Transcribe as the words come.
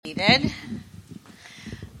seated.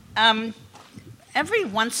 Every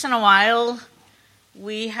once in a while,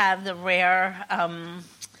 we have the rare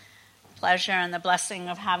pleasure and the blessing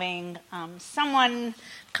of having someone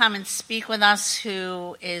come and speak with us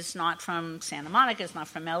who is not from Santa Monica, is not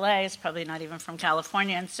from LA, is probably not even from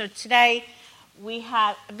California. And so today we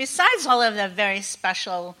have, besides all of the very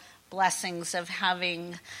special blessings of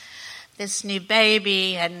having this new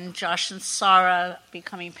baby and Josh and Sarah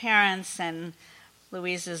becoming parents, and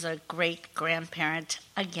Louise is a great grandparent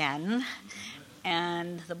again,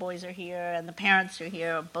 and the boys are here and the parents are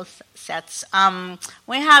here, both sets.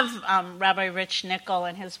 We have Rabbi Rich Nickel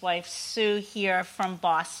and his wife Sue here from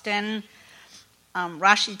Boston.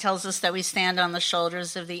 Rashi tells us that we stand on the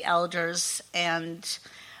shoulders of the elders, and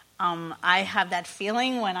I have that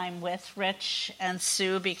feeling when I'm with Rich and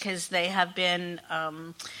Sue because they have been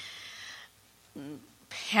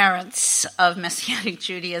parents of Messianic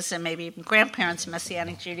Judaism, maybe even grandparents of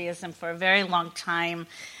Messianic Judaism for a very long time.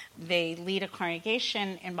 They lead a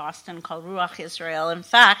congregation in Boston called Ruach Israel. In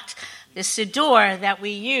fact, the Siddur that we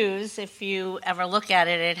use, if you ever look at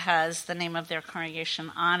it, it has the name of their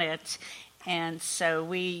congregation on it. And so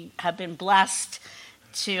we have been blessed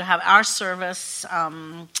to have our service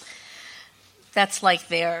that's like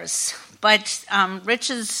theirs. But Rich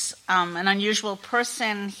is an unusual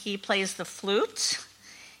person. He plays the flute.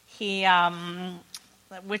 He,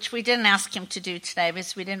 which we didn't ask him to do today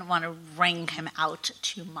because we didn't want to wring him out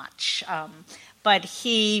too much. But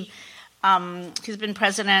he's been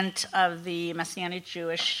president of the Messianic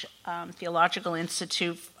Jewish Theological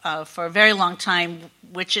Institute for a very long time,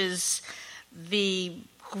 which is the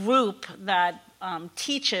group that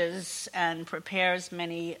teaches and prepares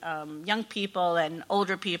many young people and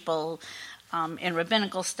older people in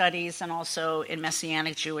rabbinical studies and also in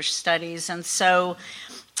Messianic Jewish studies. And so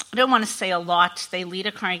I don't want to say a lot. They lead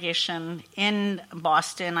a congregation in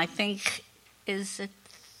Boston. I think, is it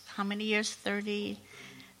how many years?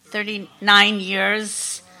 39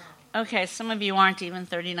 years. Okay, some of you aren't even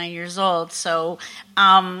 39 years old. So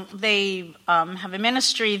they have a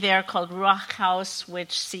ministry there called Ruach House,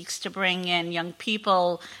 which seeks to bring in young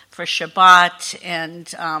people for Shabbat. And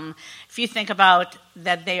if you think about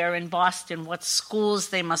that they are in Boston, what schools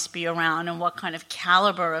they must be around and what kind of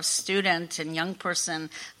caliber of student and young person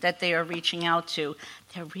that they are reaching out to,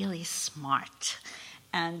 they're really smart.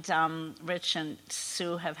 And Rich and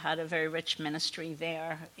Sue have had a very rich ministry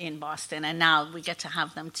there in Boston, and now we get to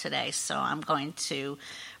have them today. So I'm going to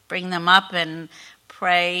bring them up and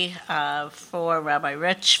pray for Rabbi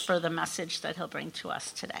Rich for the message that he'll bring to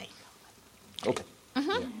us today. Okay. Mm-hmm.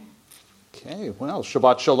 Yeah. Okay, well,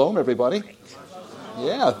 Shabbat Shalom, everybody. Great.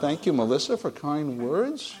 Yeah, thank you, Melissa, for kind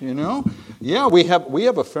words, Yeah, we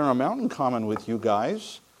have a fair amount in common with you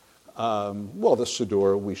guys. The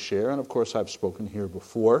Siddur we share, and of course I've spoken here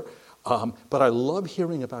before, but I love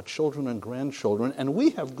hearing about children and grandchildren, and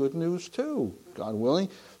we have good news too, God willing.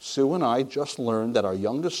 Sue and I just learned that our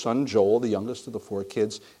youngest son, Joel, the youngest of the 4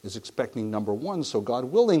 kids, is expecting number 1, so God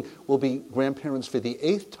willing, we'll be grandparents for the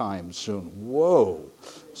 8th time soon. Whoa!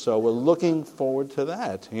 So we're looking forward to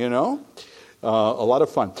that, A lot of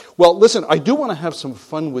fun. Well, listen, I do want to have some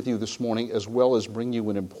fun with you this morning as well as bring you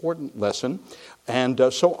an important lesson. And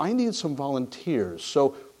so I need some volunteers.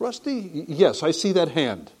 So, Rusty, yes, I see that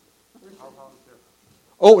hand.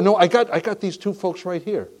 Oh, no, I got these 2 folks right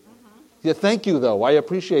here. Yeah, thank you, though. I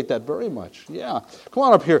appreciate that very much. Yeah. Come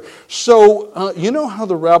on up here. So, you know how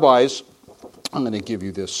the rabbis, I'm going to give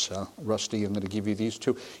you this, Rusty, I'm going to give you these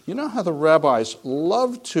 2. You know how the rabbis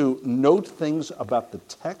love to note things about the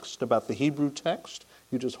text, about the Hebrew text?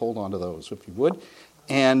 You just hold on to those, if you would.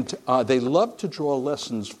 And they love to draw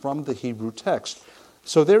lessons from the Hebrew text.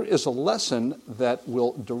 So there is a lesson that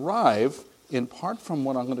will derive in part from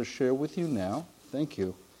what I'm going to share with you now. Thank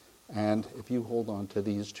you. And if you hold on to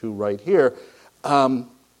these 2 right here,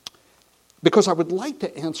 because I would like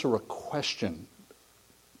to answer a question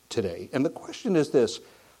today. And the question is this: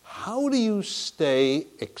 how do you stay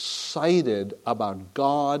excited about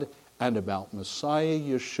God and about Messiah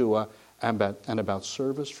Yeshua and about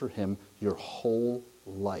service for Him your whole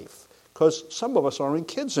life? Because some of us aren't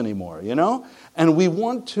kids anymore, And we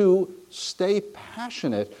want to stay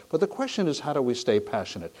passionate, but the question is, how do we stay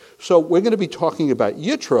passionate? So we're going to be talking about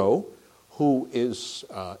Yitro, who is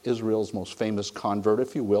Israel's most famous convert,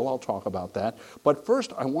 if you will. I'll talk about that. But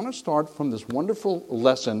first, I want to start from this wonderful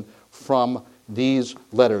lesson from these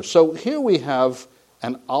letters. So here we have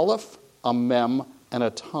an Aleph, a Mem, and a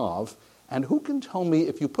Tav. And who can tell me,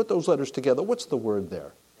 if you put those letters together, what's the word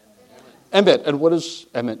there? Emet. And what does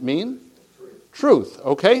emet mean? Truth.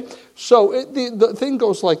 Okay? So the thing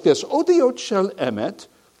goes like this. Odiot shel emet,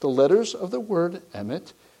 the letters of the word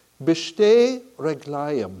emet, Bishtei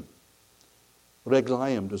reglayim.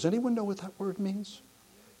 Reglayim. Does anyone know what that word means?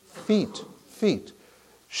 Feet. Feet.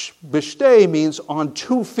 Bishtei means on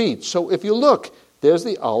 2 feet. So if you look, there's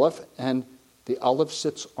the aleph, and the aleph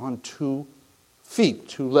sits on 2 feet,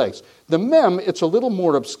 2 legs. The mem, it's a little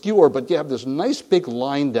more obscure, but you have this nice big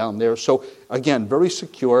line down there. So again, very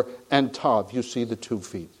secure. And tav, you see the 2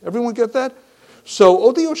 feet. Everyone get that? So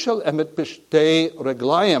odio shel emet bishtei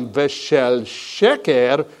reglayim veshel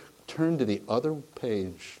sheker. Turn to the other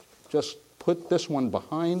page. Just put this one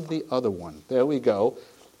behind the other one. There we go.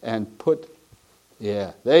 And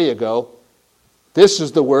there you go. This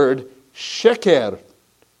is the word sheker.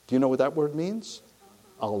 Do you know what that word means?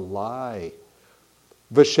 A lie.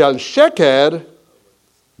 V'shel sheker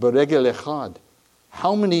b'regel echad.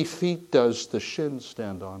 How many feet does the shin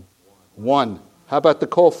stand on? 1. How about the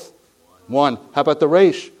kof? 1. How about the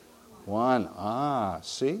reish? 1.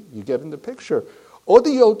 See? You get in the picture.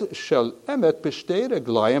 Odiyot shel emet b'shtei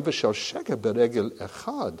reglayim v'shel sheker b'regel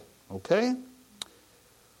echad. Okay?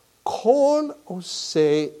 Kol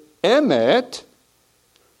osei emet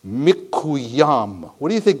mikuyam. What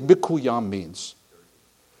do you think mikuyam means?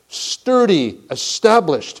 Sturdy,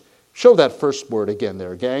 established. Show that first word again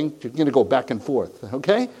there, gang. You're going to go back and forth,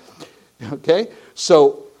 okay? Okay?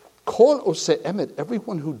 So, kol osei emet,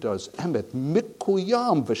 everyone who does emet,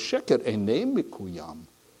 mikuyam v'sheker enei mikuyam.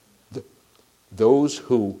 Those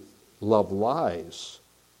who love lies,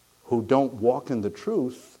 who don't walk in the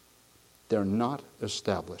truth, they're not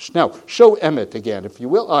established. Now, show emet again, if you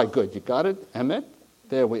will. Good. You got it? Emet?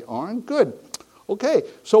 There we are. Good. Okay.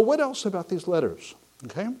 So what else about these letters?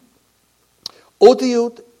 Okay.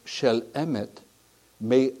 Odiyot shel emet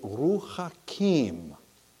meruchakim.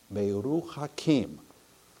 Meruchakim.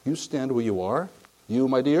 You stand where you are. You,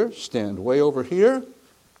 my dear, stand way over here.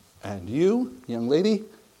 And you, young lady,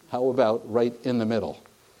 how about right in the middle?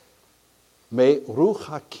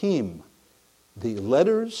 Meruchakim. The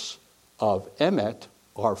letters of emet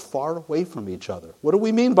are far away from each other. What do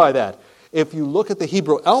we mean by that? If you look at the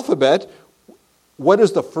Hebrew alphabet, what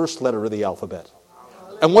is the first letter of the alphabet?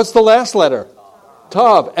 And what's the last letter?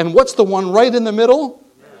 Tav. And what's the one right in the middle?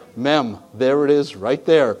 Mem. There it is, right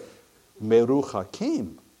there.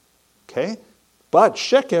 Meruchakim. Okay? But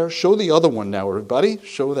sheker, show the other one now, everybody.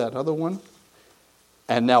 Show that other one.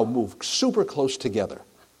 And now move super close together.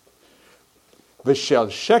 V'shel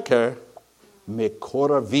sheker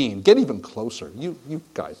mekoravim. Get even closer. You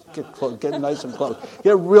guys, get close, get nice and close.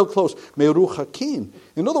 Get real close. Meruchakim.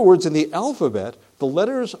 In other words, in the alphabet, the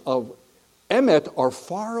letters of emet are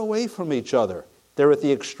far away from each other. They're at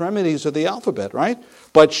the extremities of the alphabet, right?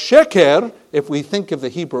 But sheker, if we think of the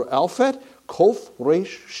Hebrew alphabet, kof,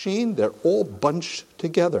 resh, shin, they're all bunched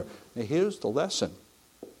together. Now here's the lesson.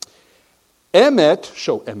 Emet,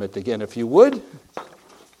 show emet again if you would.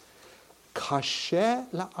 Kasheh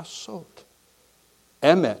la'asot.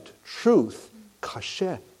 Emet, truth,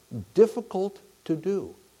 kasheh, difficult to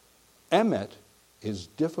do. Emet is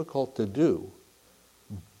difficult to do.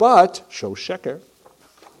 But, show sheker,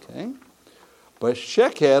 okay? But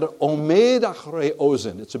sheker, omed achrei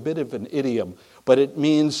ozen. It's a bit of an idiom, but it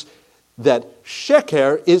means that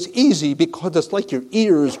sheker is easy because it's like your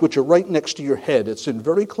ears, which are right next to your head. It's in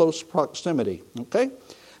very close proximity, okay?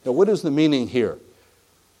 Now, what is the meaning here?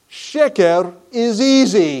 Sheker is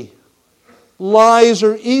easy. Lies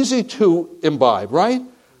are easy to imbibe, right?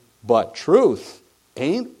 But truth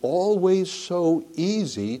ain't always so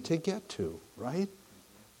easy to get to, right?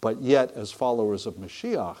 But yet, as followers of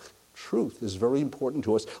Mashiach, truth is very important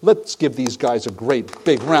to us. Let's give these guys a great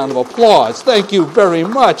big round of applause. Thank you very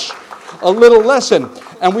much. A little lesson.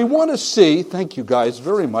 And we want to see, thank you guys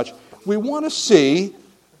very much, we want to see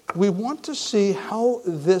how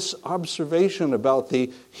this observation about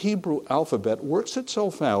the Hebrew alphabet works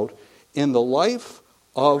itself out in the life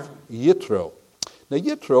of Yitro. Now,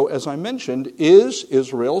 Yitro, as I mentioned, is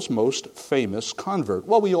Israel's most famous convert.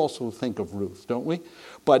 Well, we also think of Ruth, don't we?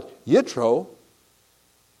 But Yitro,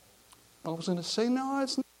 I was going to say, no,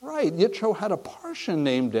 it's not right. Yitro had a parsha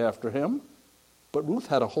named after him, but Ruth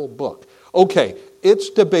had a whole book. Okay, it's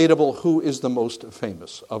debatable who is the most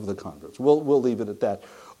famous of the converts. We'll leave it at that.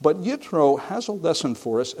 But Yitro has a lesson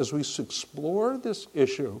for us as we explore this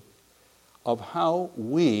issue of how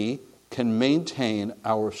we can maintain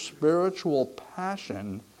our spiritual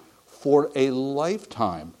passion for a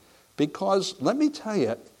lifetime. Because, let me tell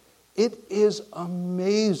you, it is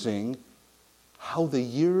amazing how the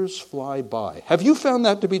years fly by. Have you found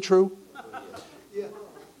that to be true? Yeah.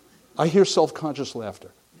 I hear self-conscious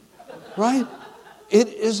laughter. Right? It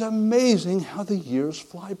is amazing how the years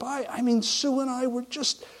fly by. I mean, Sue and I were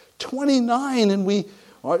just 29 and we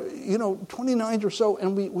 29 or so,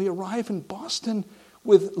 and we arrive in Boston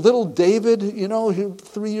with little David,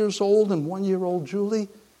 3 years old, and 1-year-old Julie.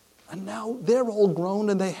 And now they're all grown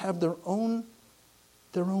and they have their own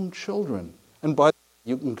children. And by the way,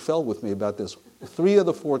 you can fell with me about this. 3 of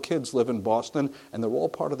the 4 kids live in Boston, and they're all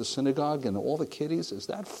part of the synagogue, and all the kiddies. Is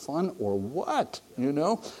that fun or what?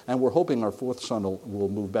 And we're hoping our 4th son will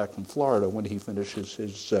move back from Florida when he finishes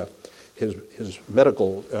his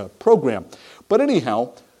medical program. But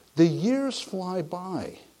anyhow, the years fly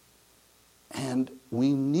by, and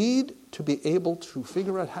we need to be able to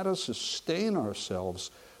figure out how to sustain ourselves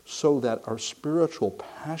so that our spiritual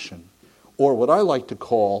passion, or what I like to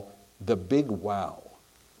call the big wow.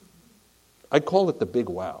 I call it the big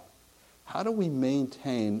wow. How do we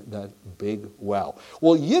maintain that big wow?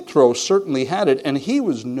 Well, Yitro certainly had it, and he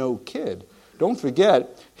was no kid. Don't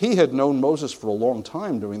forget, he had known Moses for a long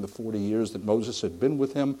time during the 40 years that Moses had been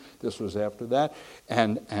with him. This was after that.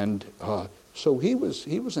 And so he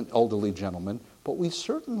was an elderly gentleman, but we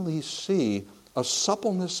certainly see a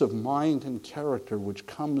suppleness of mind and character which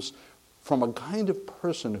comes from a kind of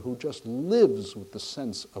person who just lives with the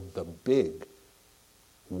sense of the big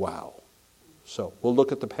wow. So we'll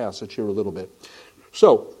look at the passage here a little bit.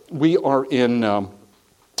 So we are in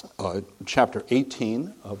chapter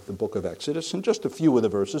 18 of the book of Exodus, and just a few of the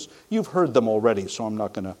verses. You've heard them already, so I'm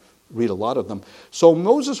not going to read a lot of them. So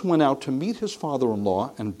Moses went out to meet his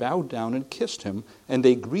father-in-law and bowed down and kissed him, and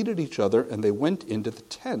they greeted each other, and they went into the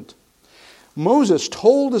tent. Moses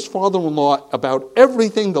told his father-in-law about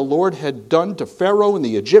everything the Lord had done to Pharaoh and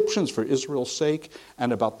the Egyptians for Israel's sake,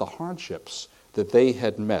 and about the hardships that they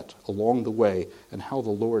had met along the way and how the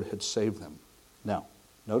Lord had saved them. Now,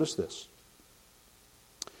 notice this.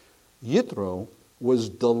 Yitro was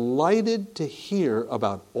delighted to hear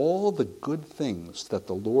about all the good things that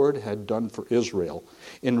the Lord had done for Israel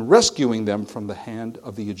in rescuing them from the hand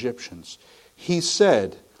of the Egyptians. He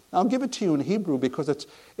said, I'll give it to you in Hebrew because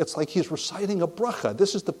it's like he's reciting a bracha.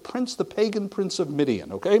 This is the pagan prince of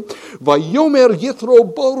Midian, okay? Vayomer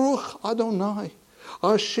Yitro Baruch Adonai,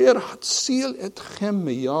 asher hatzil etchem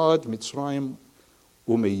miyad Mitzrayim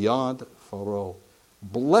umiyad Pharaoh.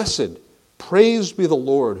 Blessed, praised be the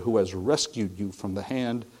Lord who has rescued you from the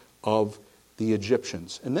hand of the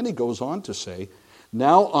Egyptians. And then he goes on to say,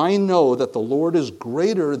 now I know that the Lord is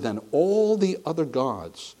greater than all the other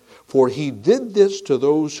gods, for he did this to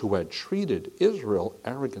those who had treated Israel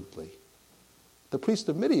arrogantly. The priest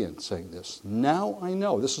of Midian saying this. Now I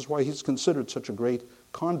know. This is why he's considered such a great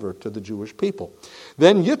convert to the Jewish people.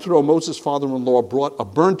 Then Yitro, Moses' father-in-law, brought a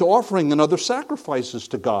burnt offering and other sacrifices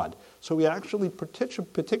to God. So he actually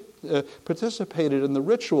participated in the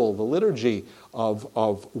ritual, the liturgy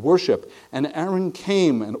of worship. And Aaron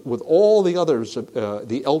came with all the others,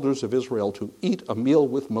 the elders of Israel, to eat a meal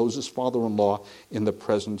with Moses' father-in-law in the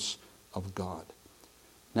presence of God.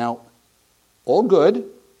 Now, all good,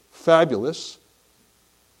 fabulous.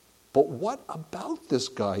 But what about this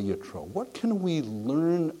guy Yitro? What can we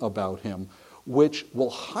learn about him which will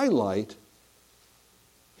highlight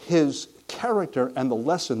his character and the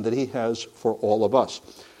lesson that he has for all of us?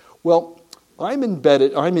 Well, I'm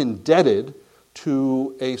indebted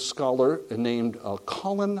to a scholar named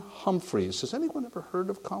Colin Humphreys. Has anyone ever heard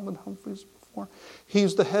of Colin Humphreys before?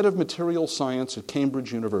 He's the head of material science at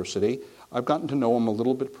Cambridge University. I've gotten to know him a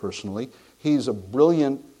little bit personally. He's a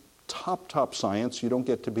brilliant top science. You don't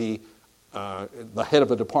get to be the head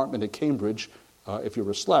of a department at Cambridge if you're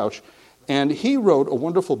a slouch. And he wrote a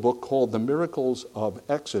wonderful book called The Miracles of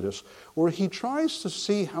Exodus, where he tries to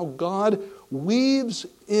see how God weaves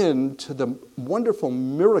into the wonderful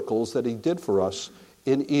miracles that he did for us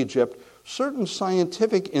in Egypt certain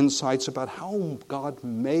scientific insights about how God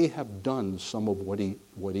may have done some of what he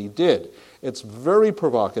did. It's very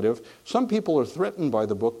provocative. Some people are threatened by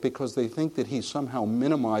the book because they think that he's somehow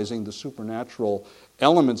minimizing the supernatural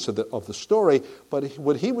elements of the story, but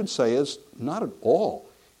what he would say is, not at all.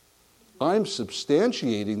 I'm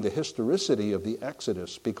substantiating the historicity of the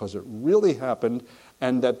Exodus because it really happened,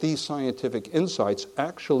 and that these scientific insights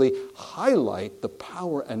actually highlight the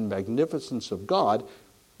power and magnificence of God,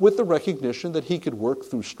 with the recognition that he could work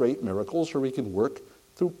through straight miracles or he can work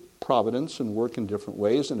through providence and work in different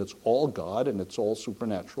ways, and it's all God and it's all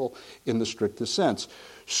supernatural in the strictest sense.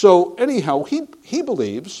 So anyhow, he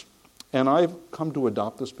believes, and I've come to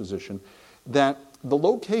adopt this position, that the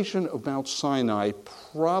location of Mount Sinai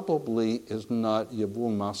probably is not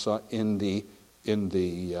Yavul Masa in the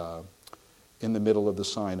middle of the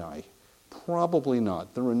Sinai. Probably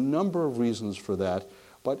not. There are a number of reasons for that.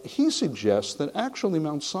 But he suggests that actually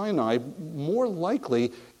Mount Sinai more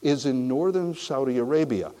likely is in northern Saudi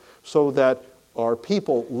Arabia, so that our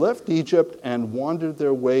people left Egypt and wandered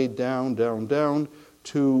their way down to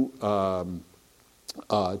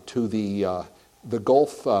the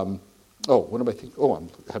Gulf. What am I thinking? Oh, I'm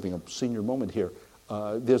having a senior moment here.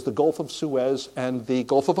 There's the Gulf of Suez and the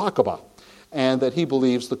Gulf of Aqaba, and that he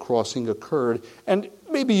believes the crossing occurred. And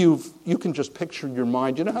maybe you can just picture in your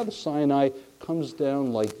mind, you know how the Sinai comes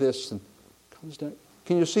down like this and comes down?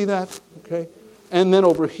 Can you see that? Okay. And then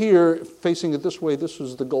over here, facing it this way, this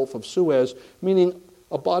is the Gulf of Suez, meaning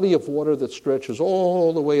a body of water that stretches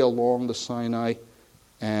all the way along the Sinai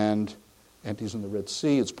and empties in the Red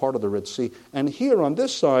Sea. It's part of the Red Sea. And here on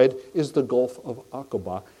this side is the Gulf of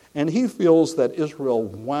Aqaba. And he feels that Israel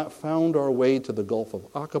found our way to the Gulf of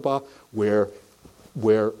Aqaba, where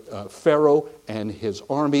Pharaoh and his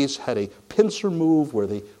armies had a pincer move where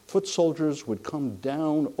the foot soldiers would come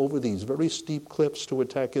down over these very steep cliffs to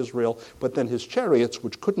attack Israel, but then his chariots,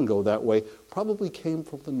 which couldn't go that way, probably came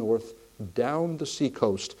from the north down the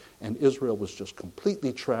seacoast, and Israel was just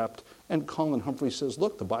completely trapped. And Colin Humphrey says,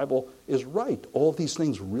 look, the Bible is right. All these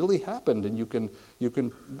things really happened, and you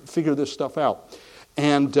can figure this stuff out.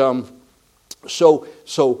 And so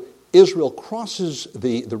Israel crosses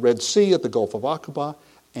the Red Sea at the Gulf of Aqaba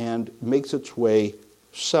and makes its way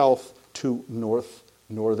south to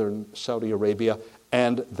northern Saudi Arabia,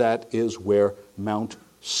 and that is where Mount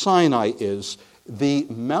Sinai is, the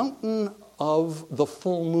mountain of the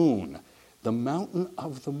full moon, the mountain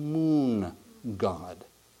of the moon god.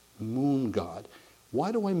 Moon god.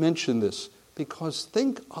 Why do I mention this? Because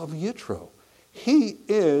think of Yitro. He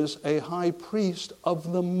is a high priest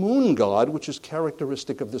of the moon god, which is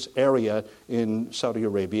characteristic of this area in Saudi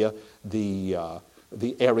Arabia, the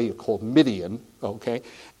area called Midian. Okay,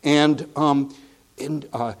 and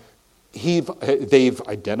they've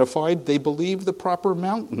identified, they believe, the proper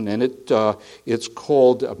mountain, and it's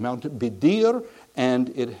called Mount Bidir, and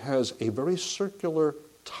it has a very circular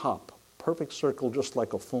top. Perfect circle, just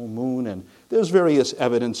like a full moon, and there's various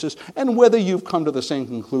evidences. And whether you've come to the same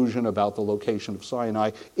conclusion about the location of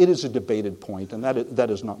Sinai, it is a debated point, and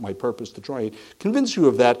that is not my purpose to try and convince you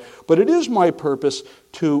of that. But it is my purpose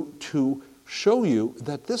to show you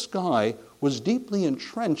that this guy was deeply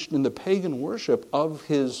entrenched in the pagan worship of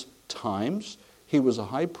his times. He was a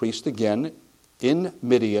high priest, again, in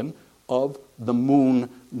Midian, of the moon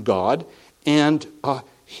god. And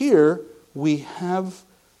here we have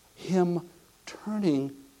him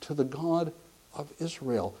turning to the God of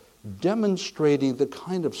Israel, demonstrating the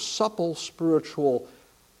kind of supple spiritual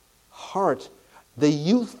heart, the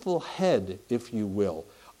youthful head, if you will,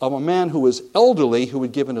 of a man who was elderly, who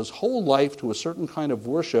had given his whole life to a certain kind of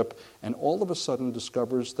worship, and all of a sudden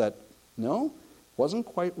discovers that, no, wasn't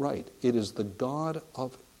quite right. It is the God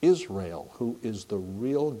of Israel who is the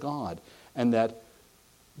real God, and that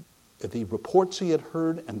the reports he had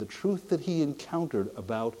heard and the truth that he encountered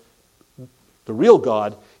about the real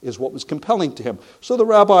God is what was compelling to him. So the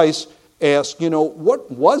rabbis asked,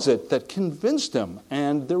 what was it that convinced him?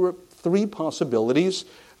 And there were three possibilities.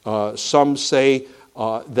 Some say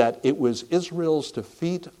that it was Israel's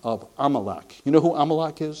defeat of Amalek. You know who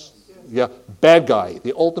Amalek is? Yeah, bad guy,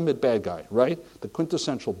 the ultimate bad guy, right? The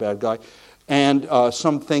quintessential bad guy. And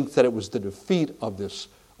some think that it was the defeat of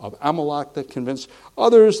Amalek that convinced.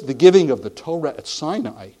 Others, the giving of the Torah at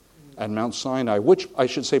Sinai, at Mount Sinai, which I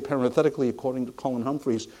should say parenthetically, according to Colin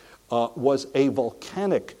Humphreys, was a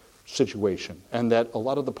volcanic situation, and that a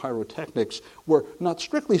lot of the pyrotechnics were not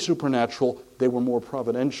strictly supernatural, they were more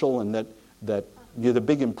providential, and that the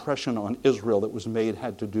big impression on Israel that was made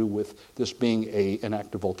had to do with this being an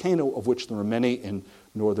active volcano, of which there are many in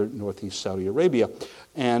northeast Saudi Arabia.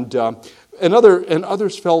 And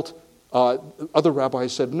others felt, other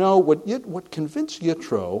rabbis said, no, what convinced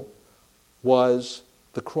Yitro was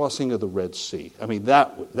the crossing of the Red Sea. I mean,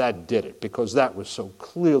 that did it, because that was so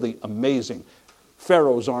clearly amazing.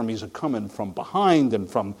 Pharaoh's armies are coming from behind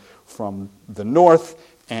and from the north,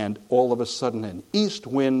 and all of a sudden an east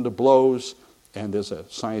wind blows, and there's a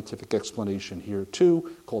scientific explanation here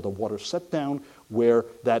too, called a water setdown, where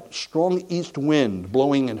that strong east wind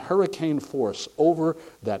blowing in hurricane force over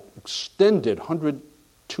that extended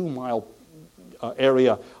 102-mile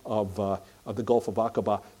area of the Gulf of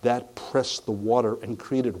Aqaba, that pressed the water and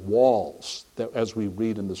created walls, as we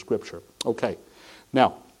read in the scripture. Okay,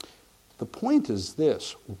 now, the point is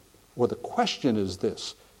this, or the question is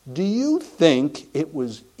this: do you think it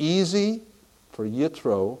was easy for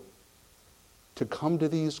Yitro to come to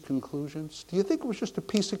these conclusions? Do you think it was just a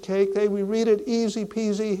piece of cake? Hey, we read it, easy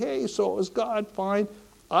peasy. Hey, so is God, fine.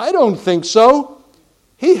 I don't think so.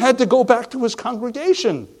 He had to go back to his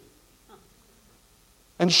congregation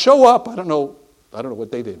and show up. I don't know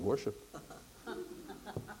what they did, worship.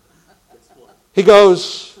 He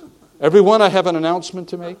goes, everyone, I have an announcement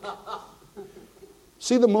to make.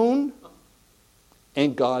 See the moon?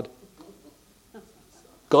 Ain't God.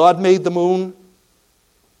 God made the moon.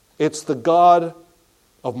 It's the God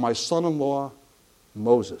of my son-in-law,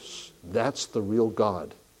 Moses. That's the real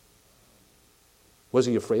God. Was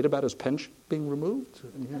he afraid about his pension being removed?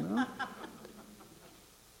 You know?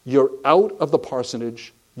 You're out of the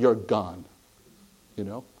parsonage. You're gone. You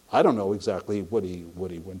know? I don't know exactly what he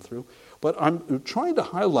went through, but I'm trying to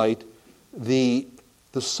highlight the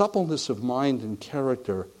suppleness of mind and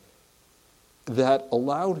character that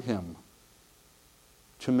allowed him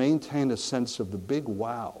to maintain a sense of the big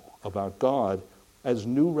wow about God as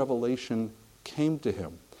new revelation came to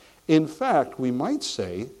him. In fact, we might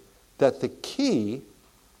say that the key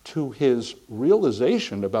to his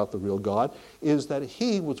realization about the real God is that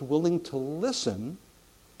he was willing to listen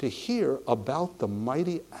to hear about the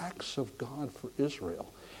mighty acts of God for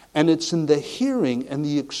Israel. And it's in the hearing and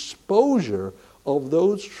the exposure of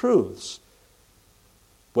those truths,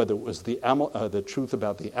 whether it was the truth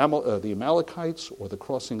about the Amalekites or the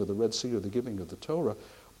crossing of the Red Sea or the giving of the Torah,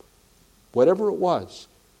 whatever it was,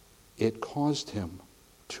 it caused him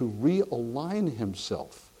to realign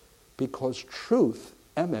himself because truth,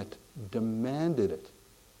 emet, demanded it.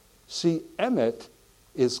 See, emet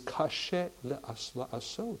is kashe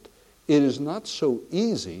le'asot. It is not so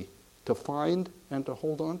easy to find and to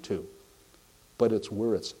hold on to, but it's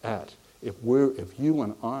where it's at. If you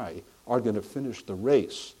and I are going to finish the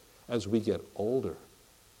race as we get older,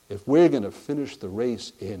 if we're going to finish the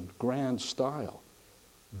race in grand style,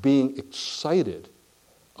 being excited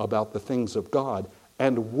about the things of God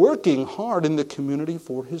and working hard in the community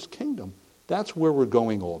for his kingdom, that's where we're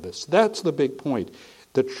going all this. That's the big point.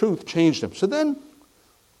 The truth changed him. So then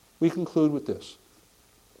we conclude with this.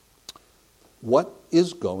 What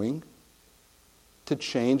is going to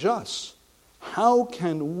change us? How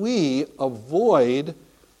can we avoid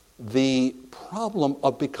the problem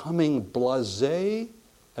of becoming blasé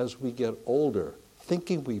as we get older,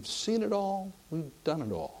 thinking we've seen it all, we've done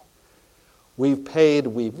it all? We've paid,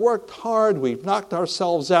 we've worked hard, we've knocked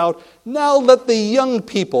ourselves out. Now let the young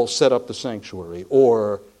people set up the sanctuary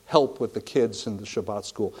or help with the kids in the Shabbat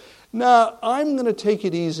school. Now, I'm going to take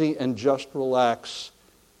it easy and just relax.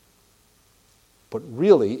 But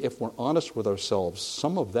really, if we're honest with ourselves,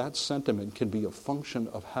 some of that sentiment can be a function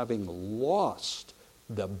of having lost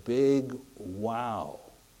the big wow.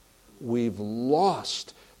 We've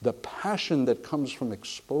lost the passion that comes from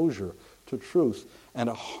exposure to truth and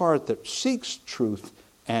a heart that seeks truth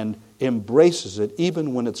and embraces it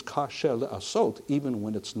even when it's kasher le'asot, even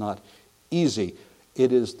when it's not easy.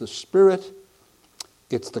 It is the spirit,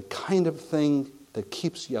 it's the kind of thing that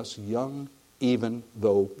keeps us young even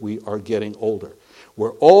though we are getting older.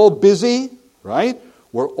 We're all busy, right?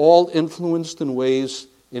 We're all influenced in ways,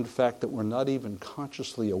 in fact, that we're not even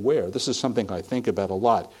consciously aware. This is something I think about a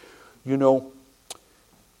lot. You know,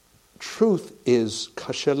 truth is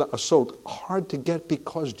kasher le'asot, hard to get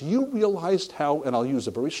because do you realize how, and I'll use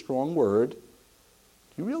a very strong word, do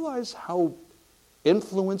you realize how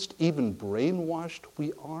influenced, even brainwashed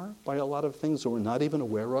we are by a lot of things that we're not even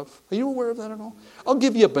aware of? Are you aware of that at all? I'll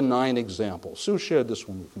give you a benign example. Sue shared this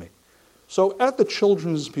one with me. So at the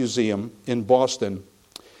Children's Museum in Boston,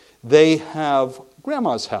 they have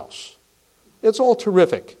Grandma's house. It's all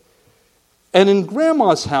terrific. And in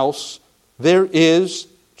Grandma's house, there is,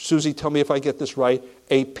 Susie, tell me if I get this right,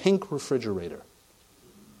 a pink refrigerator.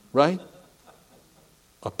 Right?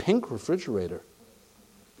 A pink refrigerator.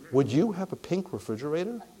 Would you have a pink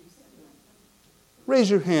refrigerator? Raise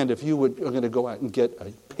your hand if you are going to go out and get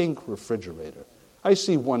a pink refrigerator. I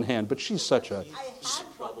see one hand, but she's such a...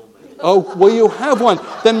 Oh, well, you have one.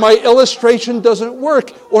 Then my illustration doesn't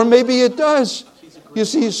work. Or maybe it does. You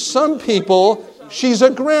see, some people, she's a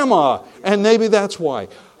grandma, and maybe that's why.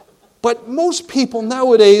 But most people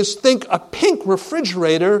nowadays think a pink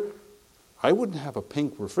refrigerator, I wouldn't have a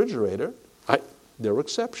pink refrigerator. There are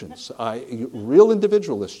exceptions. Real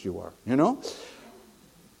individualist you are, you know?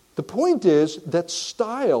 The point is that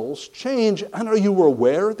styles change, and are you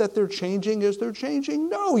aware that they're changing as they're changing?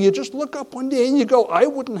 No, you just look up one day and you go, I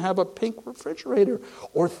wouldn't have a pink refrigerator.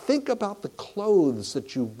 Or think about the clothes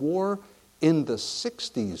that you wore in the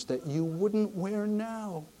 60s that you wouldn't wear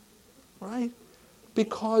now, right?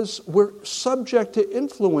 Because we're subject to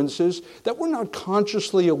influences that we're not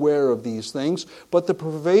consciously aware of these things, but the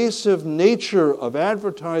pervasive nature of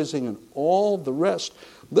advertising and all the rest.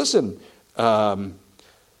 Listen,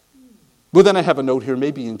 Well, then I have a note here,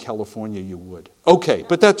 maybe in California you would. Okay,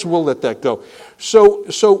 but we'll let that go.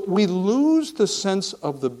 So we lose the sense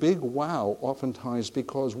of the big wow oftentimes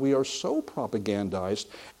because we are so propagandized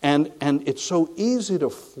and it's so easy to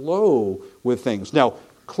flow with things. Now,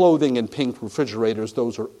 clothing and pink refrigerators,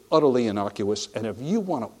 those are utterly innocuous, and if you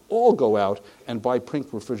want to all go out and buy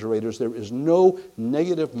pink refrigerators, there is no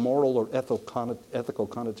negative moral or ethical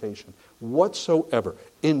connotation whatsoever.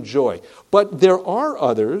 Enjoy. But there are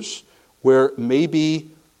others where maybe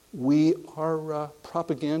we are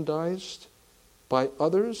propagandized by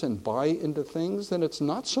others and buy into things, then it's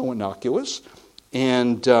not so innocuous.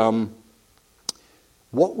 And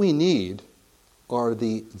what we need are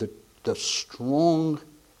the strong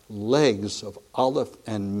legs of Aleph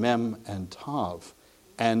and Mem and Tav,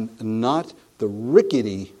 and not the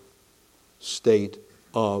rickety state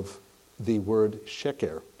of the word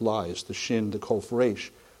sheker, lies, the shin, the kof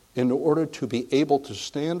resh, in order to be able to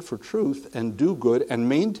stand for truth and do good and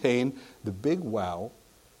maintain the big wow,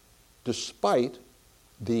 despite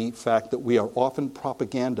the fact that we are often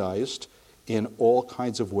propagandized in all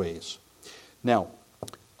kinds of ways. Now,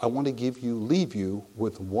 I want to leave you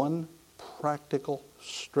with one practical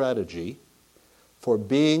strategy for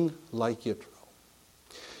being like Yitro.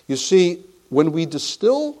 You see, when we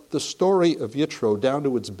distill the story of Yitro down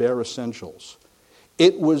to its bare essentials,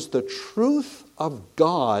 it was the truth of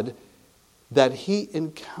God that he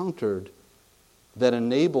encountered that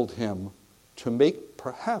enabled him to make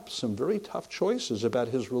perhaps some very tough choices about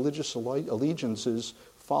his religious allegiances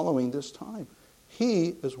following this time.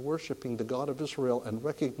 He is worshiping the God of Israel and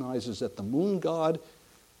recognizes that the moon god,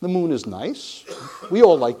 the moon is nice. We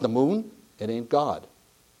all like the moon. It ain't God.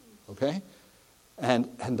 Okay? And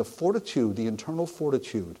the fortitude, the internal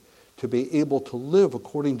fortitude, to be able to live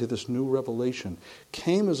according to this new revelation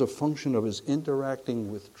came as a function of his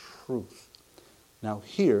interacting with truth. Now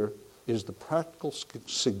here is the practical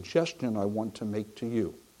suggestion I want to make to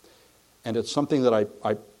you. And it's something that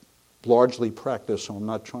I largely practice, so I'm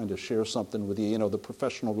not trying to share something with you. You know, the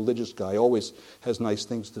professional religious guy always has nice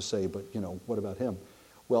things to say, but, you know, what about him?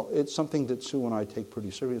 Well, it's something that Sue and I take pretty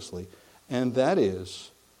seriously, and that is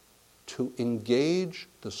to engage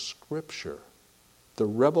the Scripture, the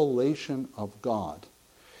revelation of God,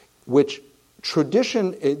 which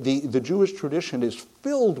tradition, the Jewish tradition is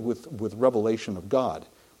filled with revelation of God,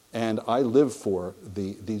 and I live for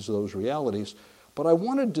those realities. But I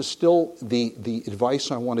want to distill the advice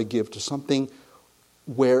I want to give to something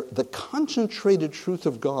where the concentrated truth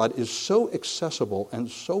of God is so accessible and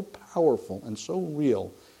so powerful and so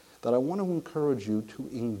real that I want to encourage you to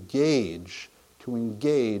engage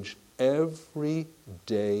every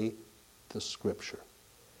day the Scripture.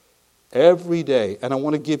 Every day. And I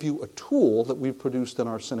want to give you a tool that we've produced in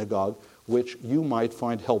our synagogue which you might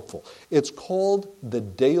find helpful. It's called the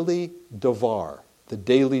Daily Devar. The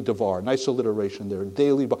Daily Devar. Nice alliteration there.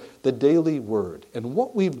 The Daily Word. And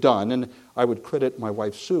what we've done, and I would credit my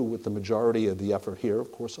wife Sue with the majority of the effort here.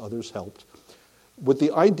 Of course, others helped. What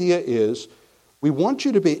the idea is, we want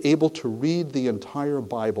you to be able to read the entire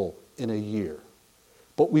Bible in a year.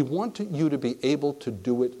 But we want you to be able to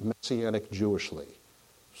do it Messianic Jewishly.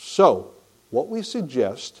 So, what we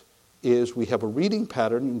suggest is we have a reading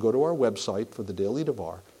pattern. You can go to our website for the Daily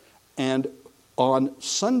Devar. And on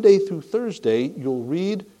Sunday through Thursday, you'll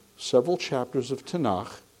read several chapters of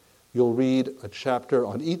Tanakh. You'll read a chapter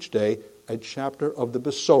on each day, a chapter of the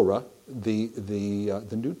Besorah, the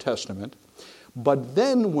New Testament. But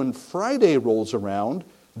then when Friday rolls around,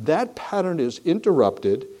 that pattern is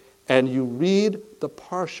interrupted, and you read the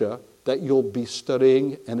Parsha that you'll be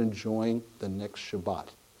studying and enjoying the next Shabbat.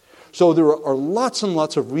 So there are lots and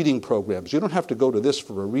lots of reading programs. You don't have to go to this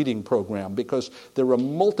for a reading program because there are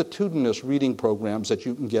multitudinous reading programs that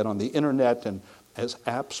you can get on the internet and as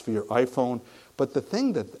apps for your iPhone. But the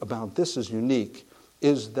thing about this is unique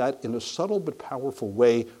is that in a subtle but powerful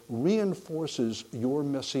way reinforces your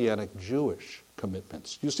Messianic Jewish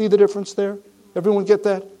commitments. You see the difference there? Everyone get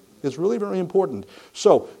that? It's really very important.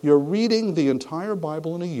 So you're reading the entire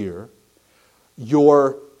Bible in a year.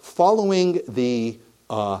 You're following the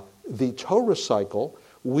Torah cycle.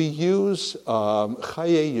 We use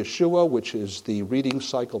Chaye Yeshua, which is the reading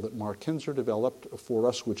cycle that Mark Kinzer developed for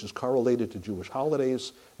us, which is correlated to Jewish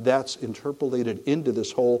holidays. That's interpolated into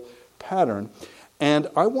this whole pattern. And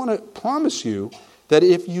I want to promise you that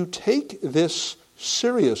if you take this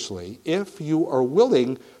seriously, if you are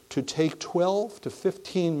willing to take 12 to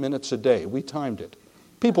 15 minutes a day, we timed it.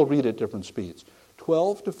 People read at different speeds.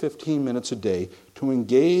 12 to 15 minutes a day to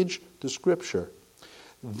engage the Scripture,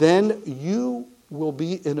 then you will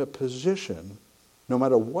be in a position, no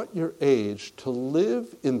matter what your age, to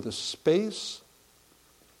live in the space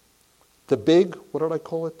The big, what did I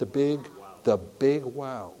call it? The big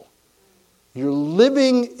wow. You're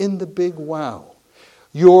living in the big wow.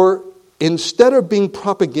 Instead of being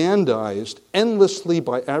propagandized endlessly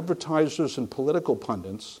by advertisers and political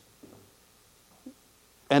pundits,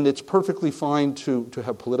 and it's perfectly fine to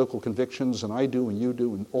have political convictions, and I do, and you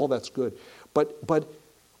do, and all that's good. But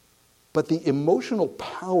the emotional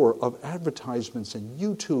power of advertisements and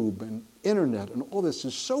YouTube and internet and all this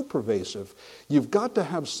is so pervasive. You've got to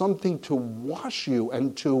have something to wash you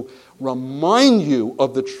and to remind you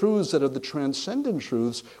of the truths that are the transcendent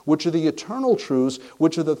truths, which are the eternal truths,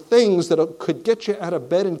 which are the things that could get you out of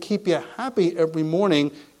bed and keep you happy every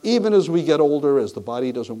morning, even as we get older, as the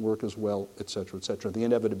body doesn't work as well, etc., the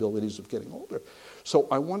inevitabilities of getting older. So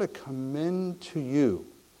I want to commend to you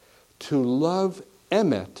to love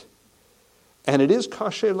emet, and it is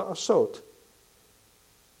kasher la'asot,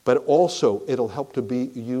 but also it'll help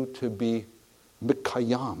you to be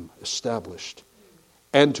mikayam, established,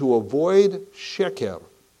 and to avoid sheker,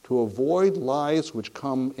 to avoid lies which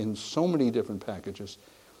come in so many different packages,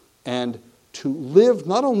 and to live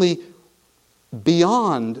not only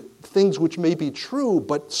beyond things which may be true,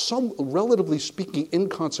 but some, relatively speaking,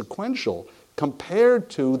 inconsequential compared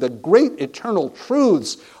to the great eternal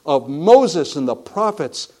truths of Moses and the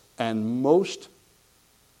prophets, and most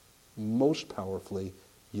powerfully,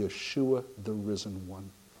 Yeshua, the risen one.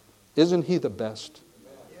 Isn't he the best?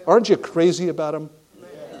 Aren't you crazy about him?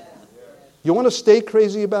 You want to stay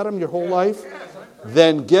crazy about him your whole life?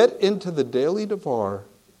 Then get into the daily Devar,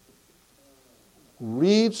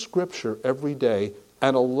 read Scripture every day,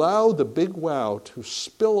 and allow the big wow to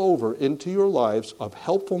spill over into your lives of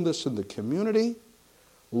helpfulness in the community,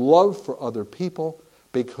 love for other people,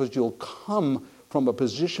 because you'll come from a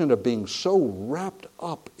position of being so wrapped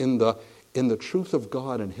up in the truth of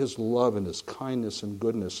God and His love and His kindness and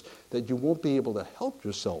goodness that you won't be able to help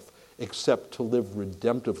yourself except to live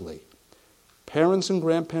redemptively. Parents and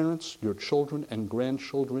grandparents, your children and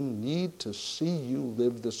grandchildren need to see you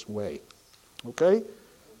live this way. Okay?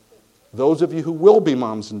 Those of you who will be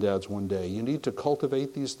moms and dads one day, you need to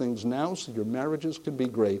cultivate these things now so your marriages can be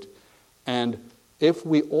great. And if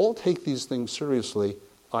we all take these things seriously,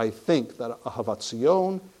 I think that Ahavat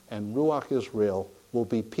Zion and Ruach Israel will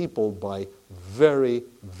be peopled by very,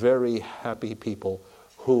 very happy people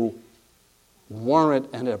who warrant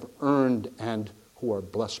and have earned and who are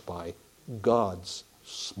blessed by God's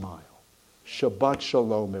smile. Shabbat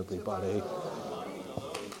Shalom, everybody.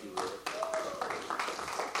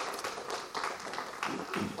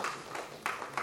 Thank you.